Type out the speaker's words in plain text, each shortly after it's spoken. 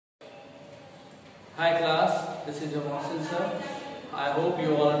Hi class, this is your Mohsin sir. I hope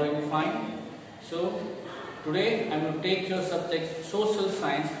you all are doing fine. So today I am going to take your subject social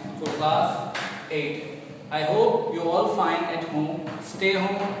science for class 8. I hope you all fine at home, stay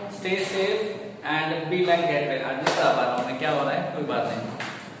safe and be like get well. आज नहीं बात होने क्या हो रहा है कोई बात नहीं.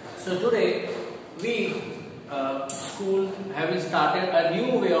 So today we school having started a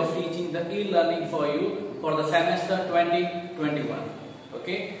new way of teaching the e-learning for you for the semester 2021.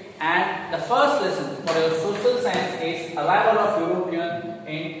 Okay, and the first lesson for your social science is arrival of European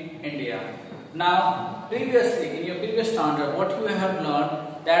in India. Now, previously in your previous standard, what you have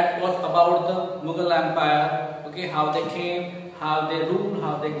learned that was about the Mughal Empire. Okay, how they came, how they ruled,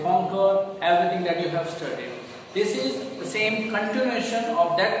 how they conquered, everything that you have studied. This is the same continuation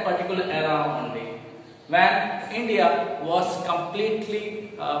of that particular era only, when India was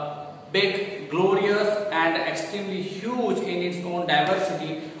completely big, glorious and extremely huge in its own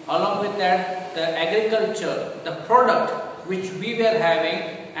diversity. Along with that, the agriculture, the product which we were having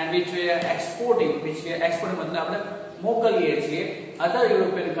and which we are exporting मतलब આપણે મોકલીએ છીએ other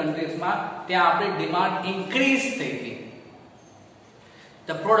European countries માં ત્યાં આપણે demand increase થઈ હતી.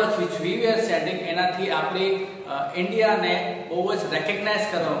 The products which we were sending એનાથી આપણે India ને બહુ જ recognize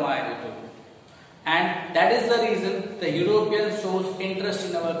કરવામાં આવ્યું હતું. And that is the reason the Europeans shows interest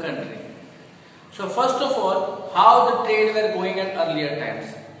in our country. So first of all, how the trade were going at earlier times.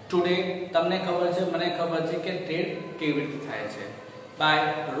 Today, તમને ખબર છે, મને ખબર છે કે trade કેવી રીતે થાય છે. By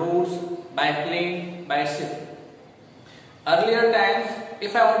roads, by plane, by ship. Earlier times,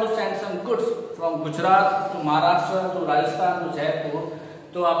 if I want to send some goods from Gujarat to Maharashtra to Rajasthan to Jaipur,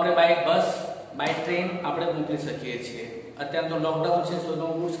 તો આપણે by bus, by train આપણે મોકલી શકીએ છીએ. અત્યારે તો લોકડાઉન છે, so no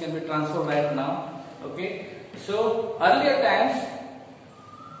goods can be transferred right now. Okay, so earlier times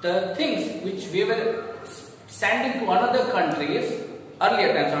the things which we were sending to another countries, earlier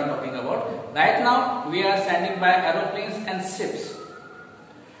times I'm talking about, right now we are sending by aeroplanes and ships.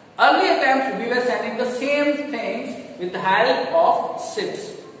 Earlier times we were sending the same things with the help of ships.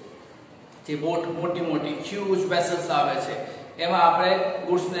 જે boat મોટી huge vessels આવે છે, એમાં આપણે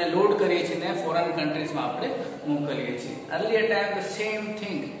goods ને load કરીએ છીએ ને foreign countries માં આપણે મોકલીએ છીએ. Earlier time the same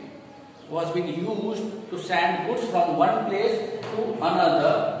thing was being used to send goods from one place to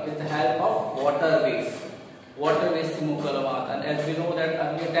another with the help of waterways. Waterways થી મોકલવામાં હતા. And as we know that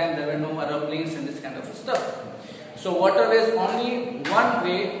earlier time there were no aeroplanes and this kind of stuff. So waterways only one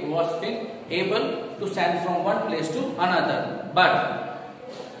way was been able to send from one place to another. But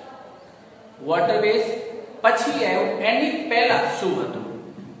waterways પછી આવ્યું એની પહેલા શું હતું?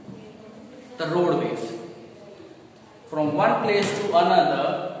 The roadways. From one place to another,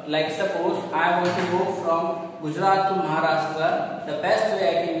 like suppose I want to go from Gujarat to Maharashtra, the best way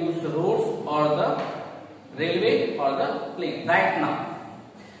I can use the roads or the railway or the plane right now.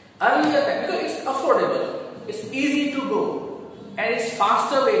 Earlier time, because it's affordable, it's easy to go and it's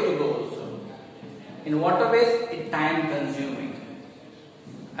faster way to go also. In waterways, it's time consuming.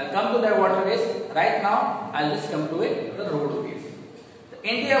 I'll come to the waterways. Right now, I'll just come to it, the roadways.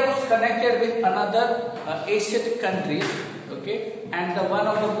 India was connected with another Asiatic countries, okay, and the one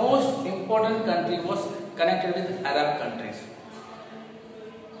of the most important country was connected with Arab countries.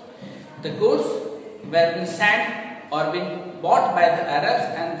 The goods were being sent or being bought by the Arabs,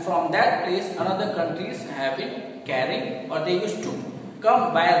 and from that place another countries have been carrying, or they used to come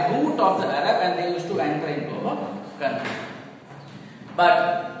by route of the Arab and they used to enter into our country. But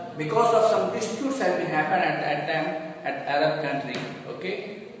because of some disputes have been happened at that time at Arab country, okay,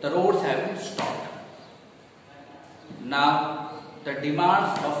 the roads have been stopped. Now the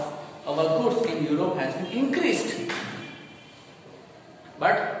demands of our goods in Europe has been increased,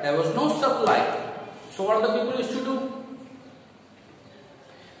 but there was no supply. So what the people used to do?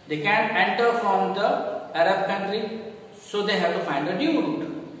 They can't enter from the Arab country, so they have to find a new route.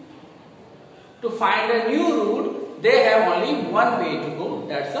 To find a new route, they have only one way to go,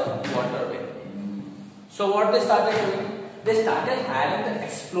 that's a waterway. So what they started doing? They started hiring the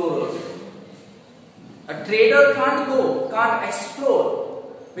explorers. A trader can't explore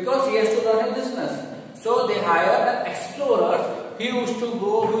because he has to run a business. So they hired an explorers. He used to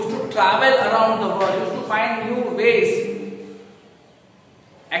go, he used to travel around the world, he used to find new ways.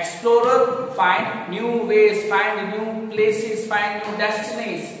 Explorer find new ways, find new places, find new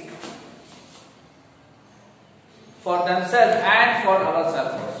destinies for themselves and for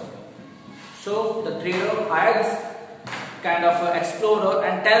ourselves also. So the trader hires kind of explorer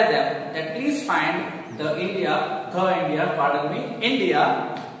and tell them that please find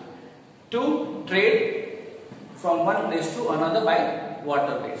India to trade from one place to another by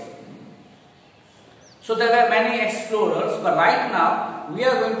waterways. So there were many explorers, but right now we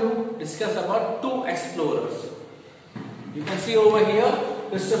are going to discuss about two explorers. You can see over here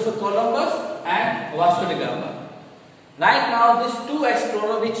Christopher Columbus and Vasco da Gama. Right now, these two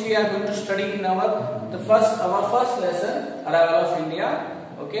explorers which we are going to study in our first lesson, arrival of India,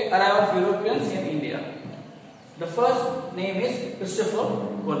 okay, arrival of Europeans in India. The first name is Christopher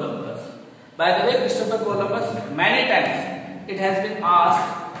Columbus. By the way, Christopher Columbus, many times it has been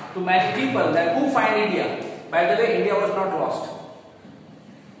asked to many people that who find India. By the way, India was not lost.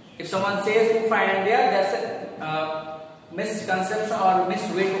 If someone says who find India, that's a misconception or mis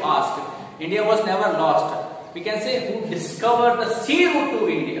way to ask. India was never lost. We can say who discovered the sea route to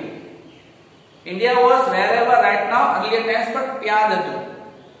India. India was wherever right now, earlier times, but ત્યાં હતું.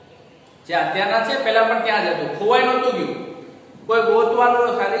 જે અત્યારના છે પહેલા પણ ત્યાં જ હતું. ખોવાઈ નહોતું ગયું. કોઈ ગોતવાનો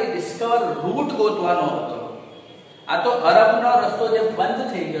ખાલી ડિસ્કવર રૂટ ગોતવાનો હતો. આ તો અરબનો રસ્તો જે બંધ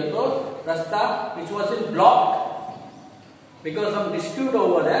થઈ ગયો હતો, રસ્તા which was in blocked because of dispute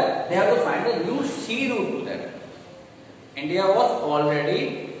over there, they have to find a new sea route to that. India was already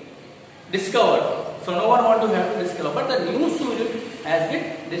discovered. So no one want to have to discover, but the new sea route has been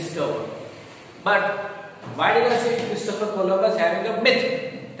discovered. But why did I say Christopher Columbus having a myth?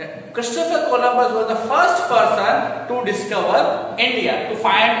 That Christopher Columbus was the first person to discover India, to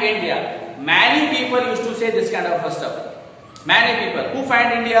find India. Many people used to say this kind of stuff. Many people. Who find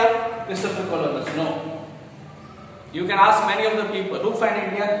India? Christopher Columbus. No. You can ask many of the people. Who find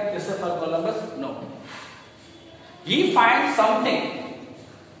India? Christopher Columbus. No. He finds something,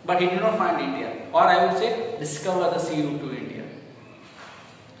 but he did not find India. Or I would say, discover the sea route to India.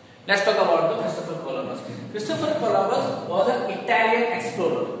 Let's talk about the Christopher Columbus. Christopher Columbus was an Italian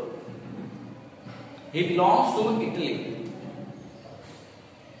explorer. He belongs to Italy.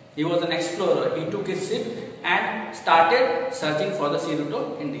 He was an explorer. He took his ship and started searching for the sea route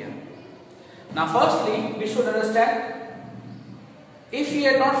of India. Now, firstly, we should understand, if he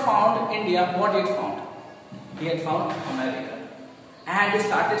had not found India, what he had found? He had found America. And he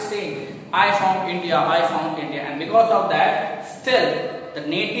started saying, I found India, I found India. And because of that, still, the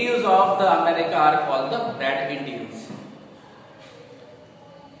natives of the America are called the Red Indians.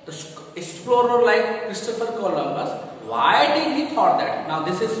 The explorer like Christopher Columbus, why did he thought that? Now,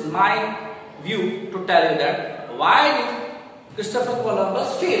 this is my view to tell you that. Why did Christopher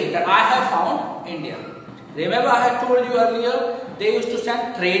Columbus feel that I have found India? Remember, I had told you earlier, they used to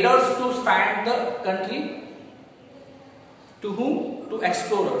send traders to find the country. To whom? To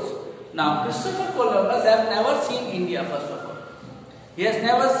explorers. Now, Christopher Columbus has never seen India, first of all. He has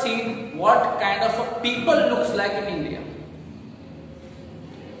never seen what kind of a people looks like in India.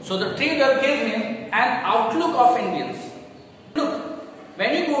 So, the trader gave him an outlook of Indians. Look,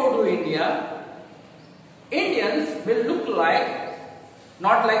 when you go to India, Indians will look like,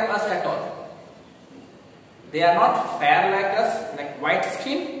 not like us at all. They are not fair like us, like white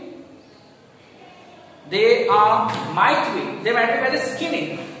skin. They might be very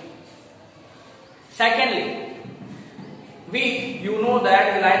skinny. Secondly, you know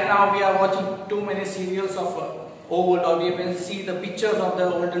that right now we are watching too many serials of old, or we can see the pictures of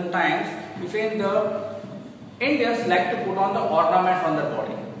the olden times. We find the Indians like to put on the ornaments on their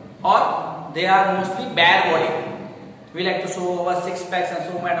body, or they are mostly bare body. We like to show our six packs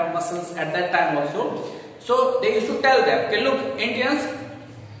and so many muscles at that time also. So they used to tell them, okay, look, Indians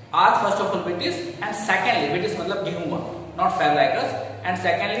are first of all British, and secondly, British matlab gehunga, not fair like us, and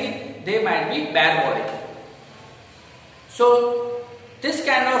secondly, they might be bare body. So this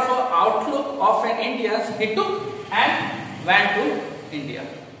kind of outlook of an Indians he took and went to India.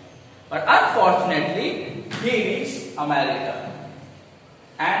 But unfortunately, he reached America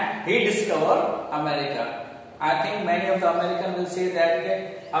and he discovered America. I think many of the Americans will say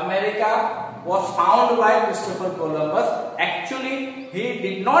that America was found by Christopher Columbus. Actually, he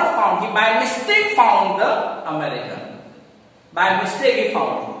did not found. He by mistake found the America. By mistake he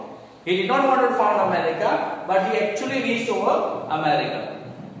found. He did not want to found America, but he actually reached over America.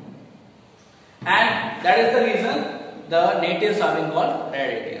 And that is the reason the natives are being called Red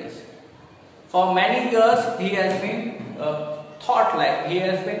Indians. For many years, he has been thought like, he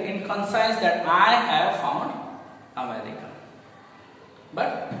has been in conscience that I have found America.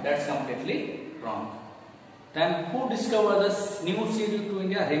 But that's completely wrong. Then who discovered the new sea route to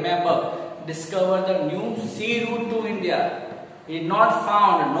India? Remember, discovered the new sea route to India. He did not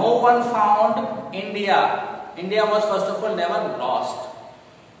found, no one found India. India was first of all never lost.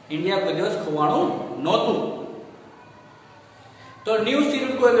 India કોઈ દિવસ ખોવાનું નહોતું. તો new C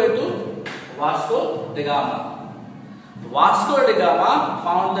route કોઈ ગયું હતું? Vasco da Gama. Vasco da Gama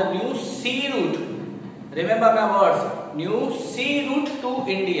found the new sea route. Remember my words, new sea route to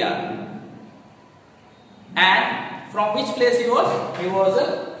India. And from which place he was? He was a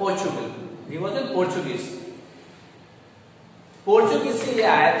Portugal. He was a Portuguese. Portuguese से ये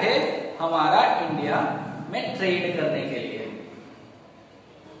आए थे हमारा India में trade करने के लिए.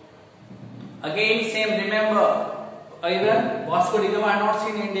 Again, same. Remember, even Vasco da Gama had not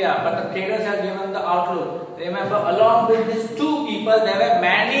seen India, but the traders have given the outlook. Remember, along with these two people, there were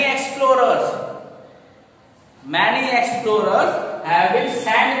many explorers. Many explorers have been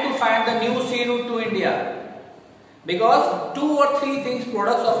sent to find the new sea route to India, because 2 or 3 things,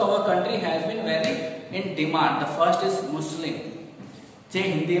 products of our country has been very in demand. The first is Muslim, જે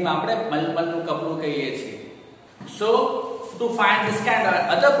હિન્દીમાં આપણે મલમલનું કપડું કહીએ છીએ. So to find this kind of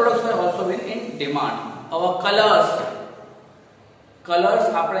other products were also been in demand. Our colors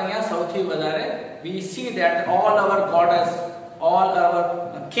આપણે અહીંયા સૌથી વધારે we see that all our goddess, all our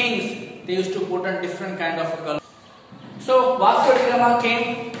kings, they used to put on different kind of color. So Vasco da Gama came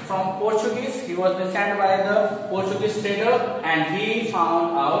from Portuguese. He was sent by the Portuguese trader, and he found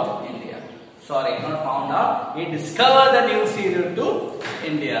out India. Sorry, not found out. He discovered the new sea route to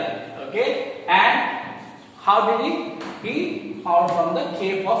India. Okay, and how did he? He found from the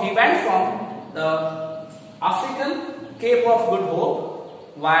Cape of. He went from the African Cape of Good Hope.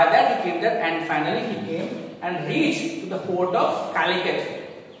 Via that he came there, and finally he came and reached to the port of Calicut.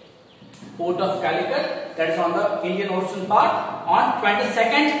 Port of Calicut, that is on the Indian Ocean part, on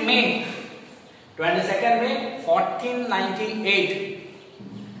 22nd May 1498.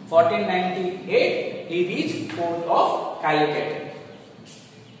 1498 he reached port of Calicut.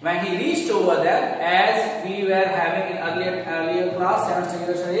 When he reached over there, as we were having in earlier class, 7th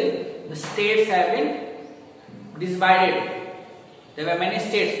study, the states have been divided. There were many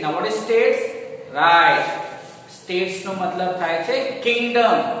states. Now what is states? Right. States no matlab થાય છે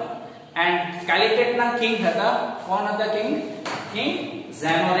kingdom. And Calicut na king હતા. કોણ હતા king? King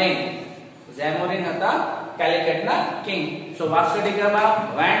Zamorin. Zamorin હતા Calicut na king. So Vasco da Gama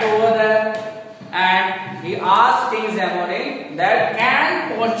went over there and he asked King Zamorin that can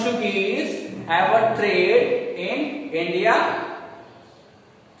Portuguese have a trade in India?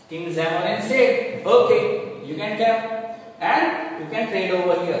 King Zamorin said, okay, you can come and you can trade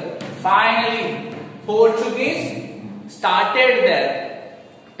over here. Finally, Portuguese started their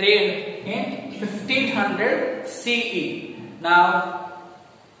trade in 1500 CE. Now,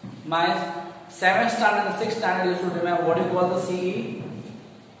 my 7th standard and 6th standard, you should remember what you call the CE.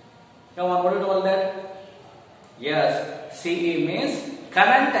 Come on, what do you call that? Yes, CE means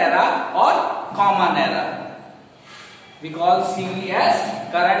current era or common era. We call CE as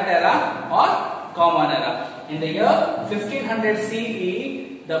current era or common era. In the year 1500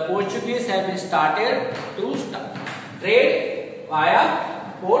 CE, the Portuguese have been started to trade via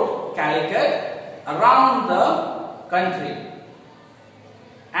Port Calicut around the country,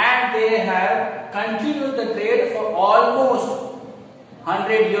 and they have continued the trade for almost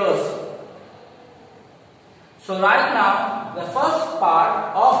 100 years. So right now, the first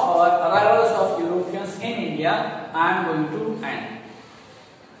part of our arrivals of Europeans in India, I am going to end.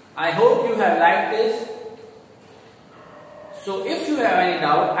 I hope you have liked this. So if you have any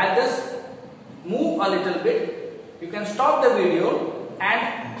doubt, I'll just move a little bit. You can stop the video and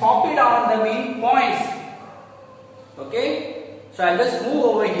copy down the main points. Okay? So I'll just move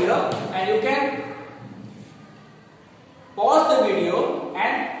over here and you can pause the video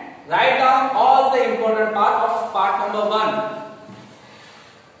and write down all the important part of part number 1.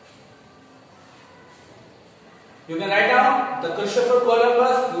 You can write down the Christopher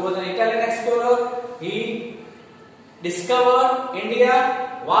Columbus. He was an Italian explorer. He discovered India.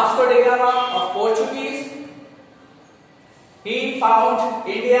 Vasco da Gama of Portuguese. He found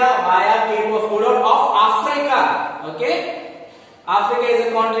India via Cape of Good Hope of Africa. Okay, Africa is a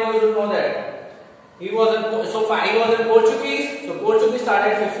continent. You should know that. He was in Portuguese. So Portuguese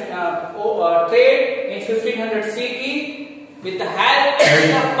started trade in 1500 CE with the help and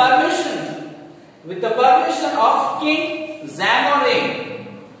the permission of King Zamorin.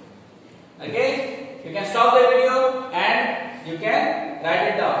 Okay, you can stop the video and you can write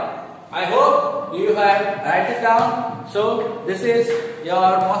it down. I hope you have write it down. So this is your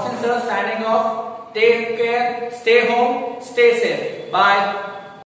Mohsin sir signing off. Take care, stay home, stay safe. Bye.